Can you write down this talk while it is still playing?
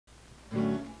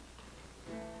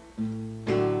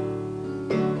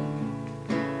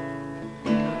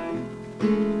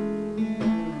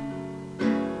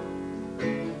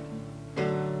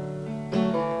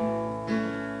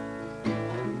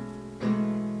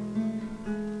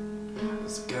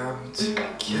to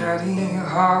Caddy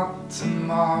Hall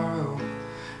tomorrow,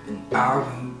 and I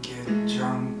will get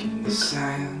drunk in the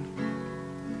sand.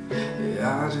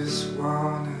 Yeah, I just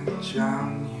wanna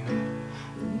drown you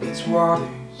in its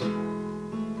waters.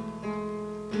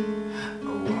 I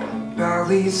wanna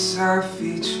belly surf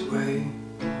each wave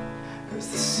as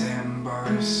the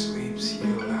sandbar sweeps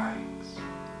your legs,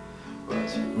 while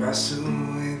you wrestle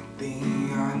with the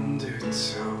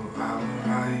undertow. I'll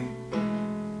write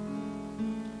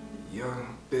your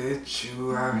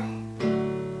obituary.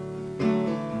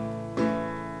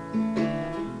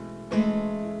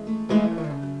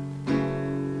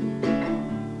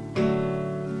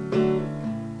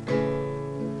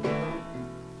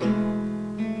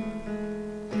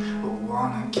 I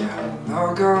wanna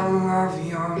catalog all of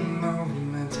your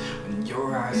movements when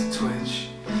your eyes twitch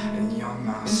and your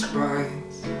mouth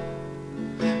sprites,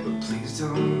 but please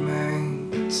don't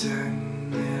make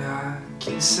pretend that I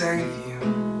can save you.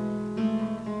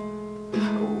 I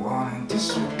wanna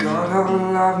disregard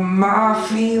all of my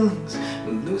feelings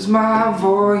and lose my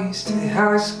voice to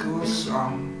high school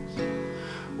songs,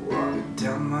 water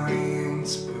down my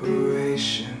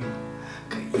inspiration,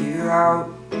 cut you out.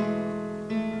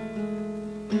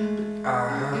 But I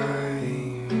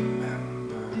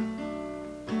remember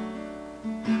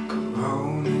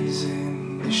Coronas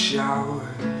in the shower,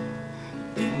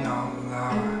 in all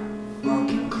our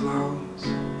fucking clothes.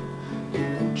 You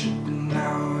were dripping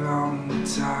out on the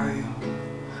tile,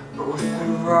 both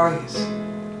of us,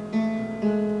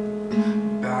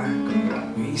 back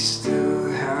when we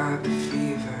still had the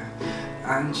fever,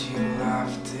 and you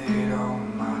laughed at all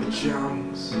my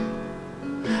jokes.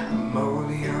 I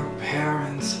mowed your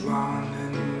parents' lawn,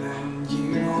 and then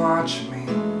you'd watch me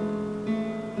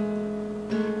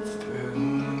through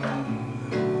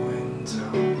the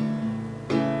window.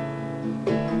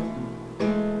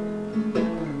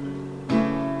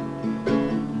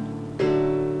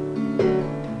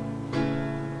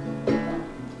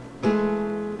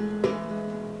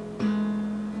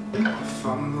 I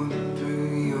fumbled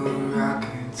through your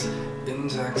records,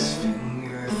 index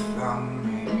finger, thumb,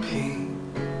 repeat.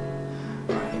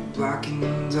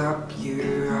 Blackened up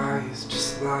your eyes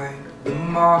just like the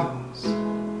models. I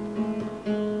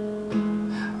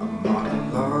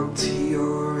monologue to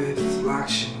your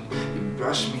reflection. You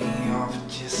brush me off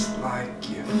just like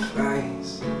your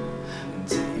face,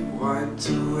 until you wiped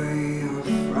away your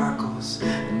freckles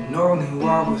and only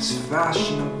what was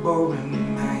fashionable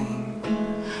remained.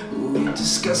 We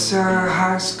discuss our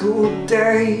high school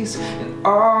days and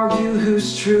argue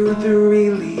whose truth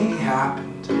really happened,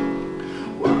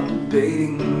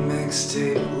 debating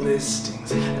mixtape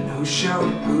listings and who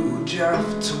showed who Jeff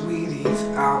Tweedy's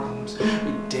albums.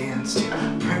 We danced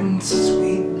to Prince's,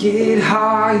 we'd get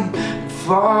high and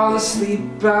fall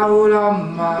asleep out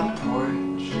on my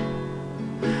porch,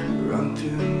 run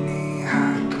through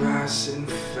knee-high grass and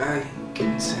fake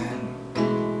content.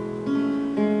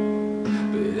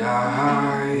 But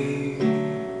I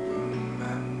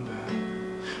remember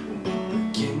when we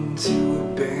begin to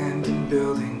abandon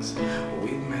buildings,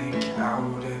 we'd make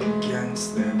out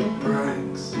against their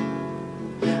bricks.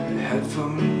 A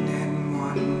headphone in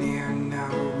one ear,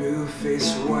 now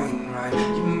Rufus Wainwright.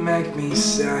 You make me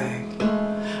sick.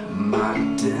 My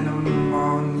denim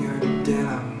on your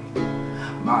denim,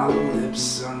 my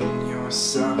lips on your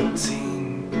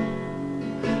 17.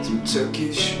 Some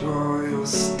Turkish royal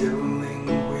still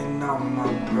lingering on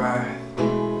my breath,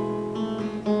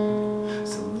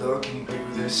 still looking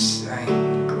through the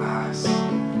same glass.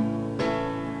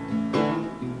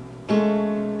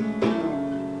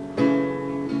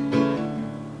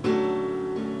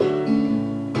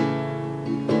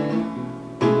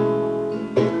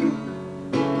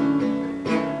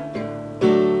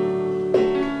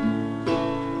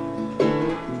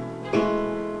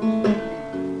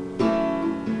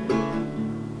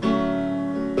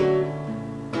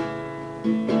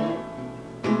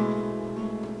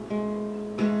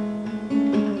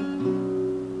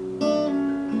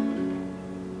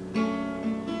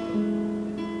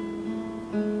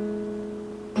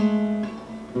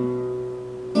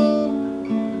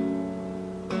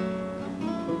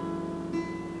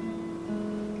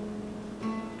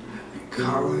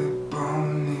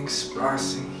 Collarbone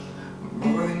expressing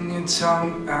more than your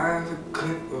tongue ever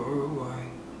could or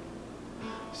would.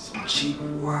 Some cheap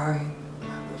wine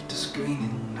left us green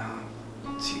enough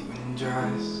to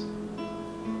undress.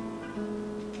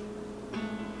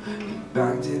 You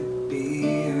begged it be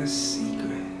a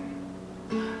secret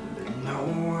that no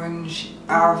one should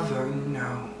ever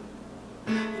know.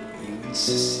 You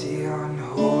insisted on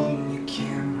holding your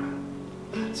camera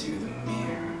to the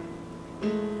mirror.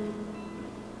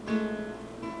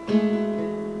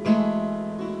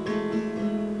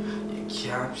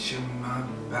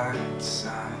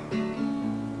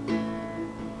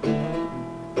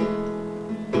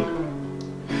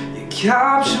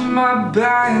 capture my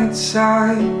bad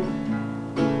side.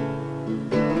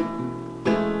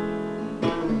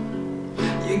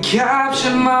 You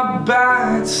capture my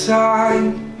bad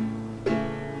side.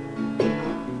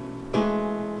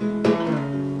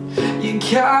 You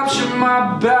capture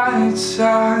my bad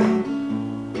side.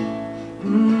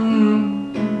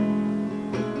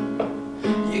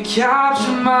 You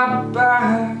capture my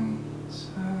bad